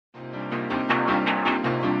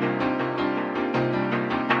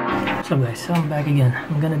What's up guys, so I'm back again.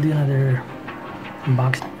 I'm gonna do another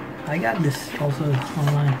unboxing. I got this also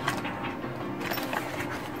online.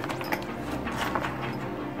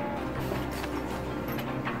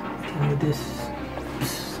 Came with this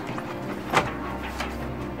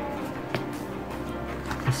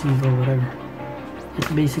Plusivo, whatever.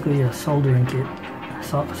 It's basically a soldering kit.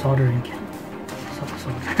 Soldering kit.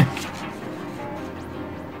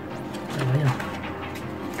 Yeah.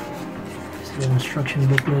 This is an instruction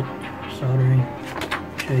booklet. Soldering.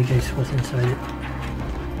 Show you guys what's inside it.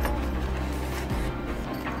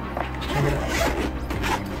 Check it out.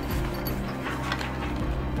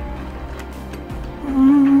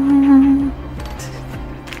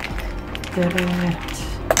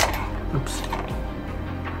 Oops.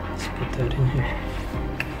 Let's put that in here.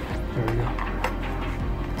 There we go.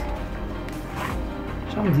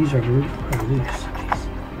 Some of these are loose.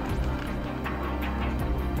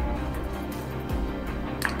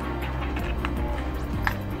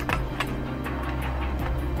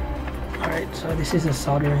 Alright, so this is a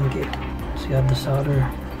soldering kit. So you have the solder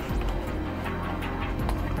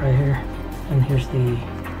right here, and here's the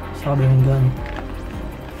soldering gun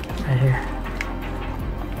right here.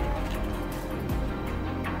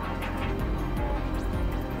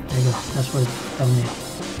 There you go, that's for the thumbnail.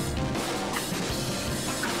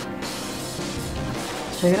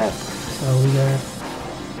 Check it out. So we got,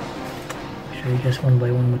 show you guys one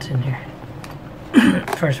by one what's in here.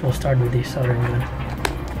 First we'll start with the soldering gun.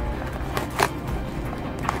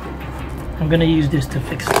 I'm gonna use this to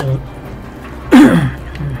fix the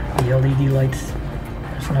LED lights.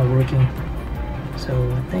 It's not working,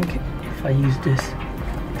 so I think if I use this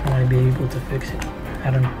I might be able to fix it. I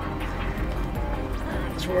don't know.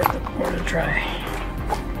 It's worth a try.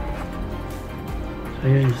 So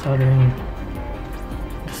here's the soldering.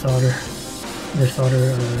 The solder. It's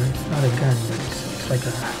not a gun, but it's like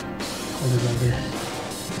a holder like this.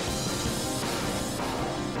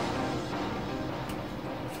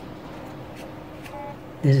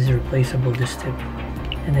 This is replaceable, this tip,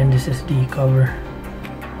 and then this is the cover.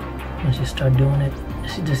 Once you start doing it,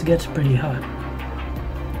 this gets pretty hot.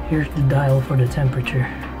 Here's the dial for the temperature.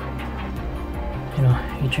 You know,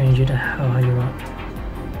 you change it how you want.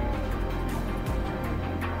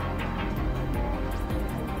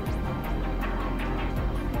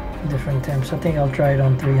 Different temps. I think I'll try it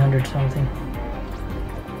on 300 something,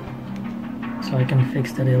 so I can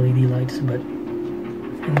fix the LED lights.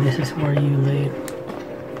 And this is where you lay it.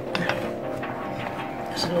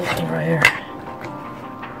 This little thing right here.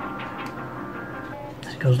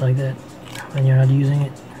 It goes like that when you're not using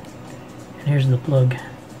it. And here's the plug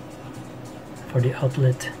for the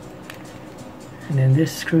outlet. And then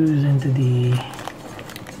this screws into this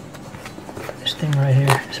thing right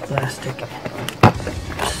here. It's plastic.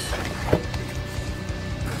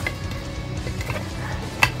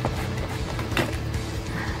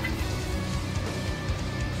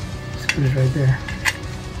 Screws right there.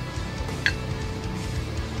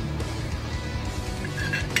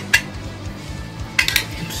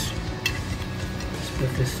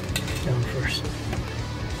 Put this down first.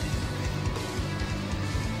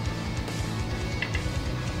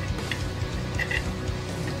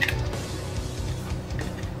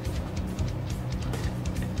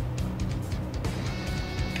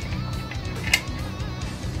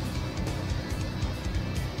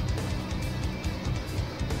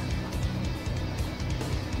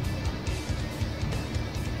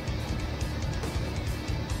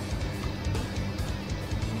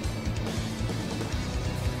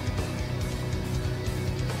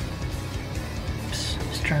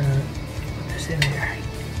 Trying to put this in here.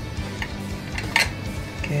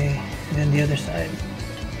 Okay, and then the other side.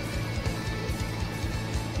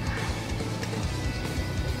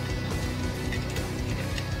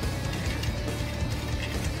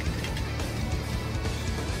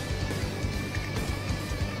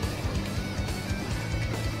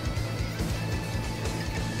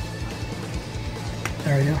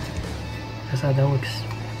 There we go. That's how that looks.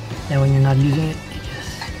 And when you're not using it, you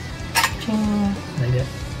just ching, like that.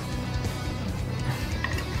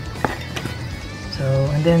 So,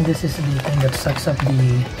 and then this is the thing that sucks up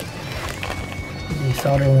the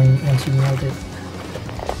solder once you melt it.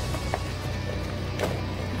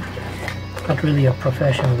 Not really a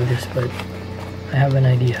professional with this, but I have an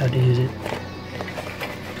idea how to use it.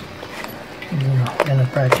 You know, gonna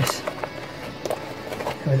practice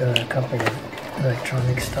with a couple of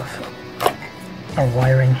electronic stuff or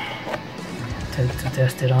wiring to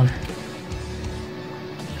test it on.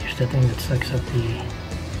 Here's the thing that sucks up the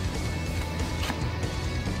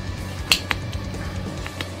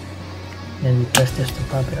Then we press this to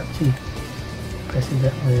pop it up. See, Press it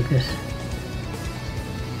that way like this.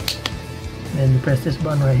 Then you press this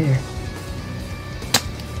button right here.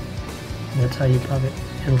 That's how you pop it.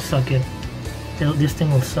 It'll suck it. This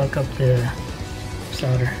thing will suck up the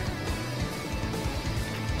solder.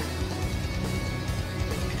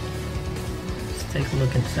 Let's take a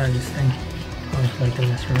look inside this thing. I just like to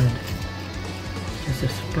mess around. Just a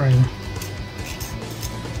spring.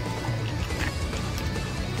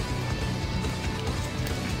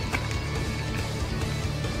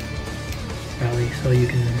 Probably so you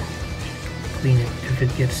can clean it if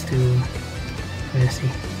it gets too messy.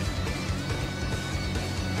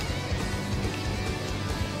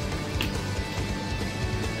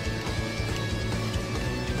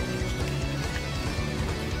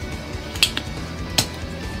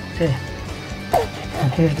 Okay,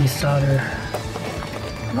 and here's the solder.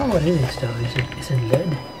 I don't know what it is though. Is it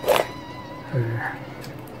lead? Or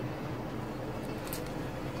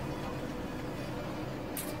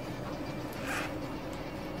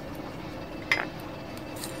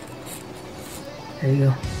there you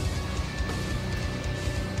go.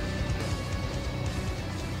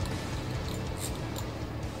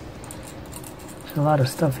 There's a lot of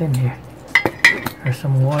stuff in here. There's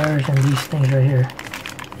some wires and these things right here.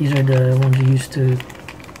 These are the ones you use to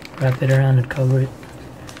wrap it around and cover it.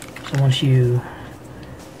 So once you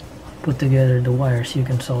put together the wires, you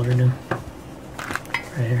can solder them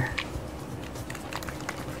right here.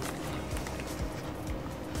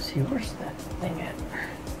 Let's see, where's that thing at?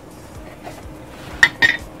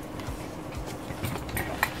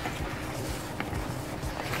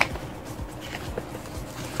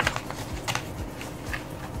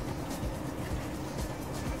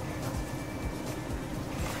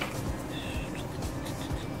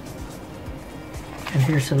 And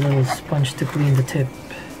here's a little sponge to clean the tip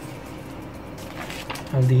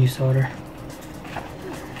of the solder.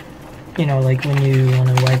 You know, like when you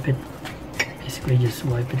want to wipe it, basically just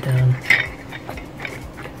wipe it down.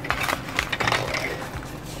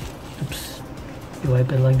 Oops. You wipe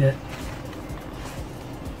it like that.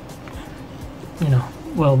 You know,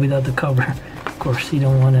 well, without the cover. Of course, you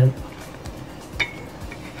don't want to.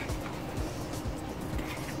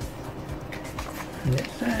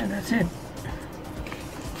 That's it.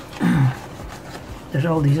 There's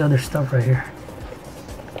all these other stuff right here.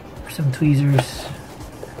 Some tweezers.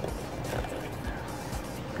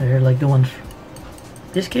 They're like the ones.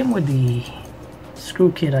 This came with the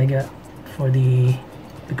screw kit I got for the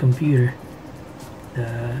computer.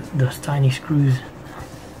 Those tiny screws.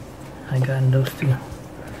 I got in those too.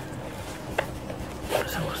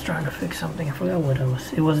 So I was trying to fix something. I forgot what it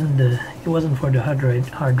was. It wasn't for the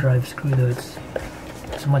hard drive screw though. It's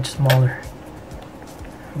much smaller.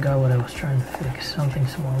 Forgot what I was trying to fix. Something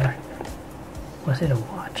smaller. Was it a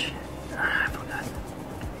watch? I forgot.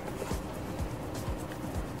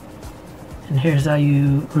 And here's how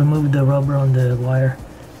you remove the rubber on the wire.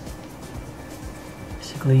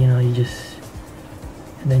 Basically, you know, you just,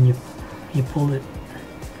 and then you pull it.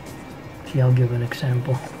 See, I'll give an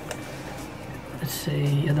example. Let's say,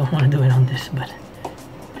 I don't want to do it on this, but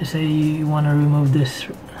just say you want to remove this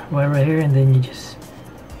wire right here, and then you just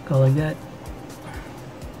go like that.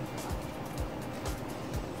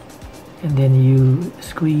 And then you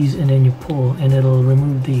squeeze and then you pull, and it'll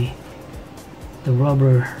remove the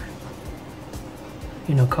rubber,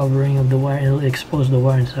 you know, covering of the wire. It'll expose the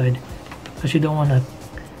wire inside, but you don't want to.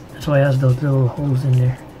 That's why it has those little holes in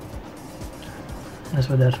there. That's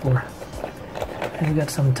what that's for. And we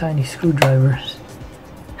got some tiny screwdrivers.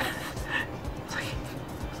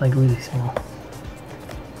 it's like really small.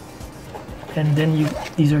 And then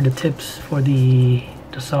these are the tips for the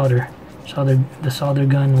solder, the solder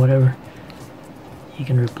gun, whatever. You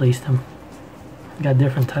can replace them. Got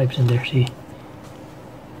different types in there, see?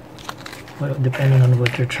 Well, depending on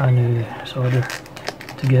what you're trying to solder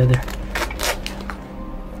together.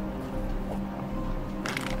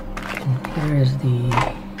 And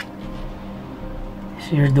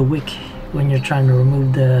here's the wick when you're trying to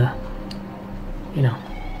remove the, you know.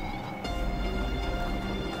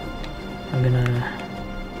 I'm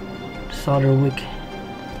gonna solder wick.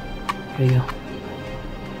 There you go.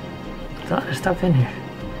 There's a lot of stuff in here.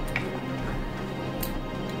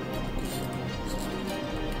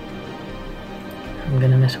 I'm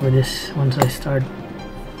gonna mess with this once I start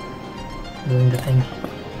doing the thing.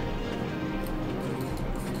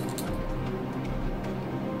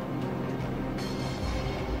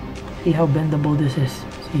 See how bendable this is?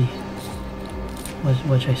 See?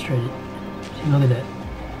 Watch I straight it. See, look at that.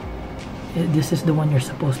 This is the one you're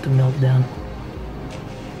supposed to melt down.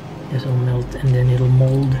 This will melt and then it'll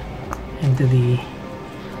mold into the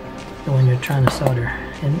one you're trying to solder.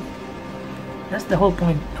 And That's the whole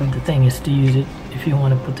point of the thing, is to use it if you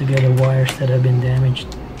want to put together wires that have been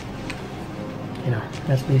damaged. You know,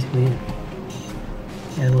 that's basically it.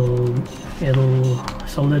 It'll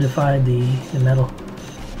solidify the metal.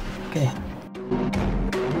 Okay.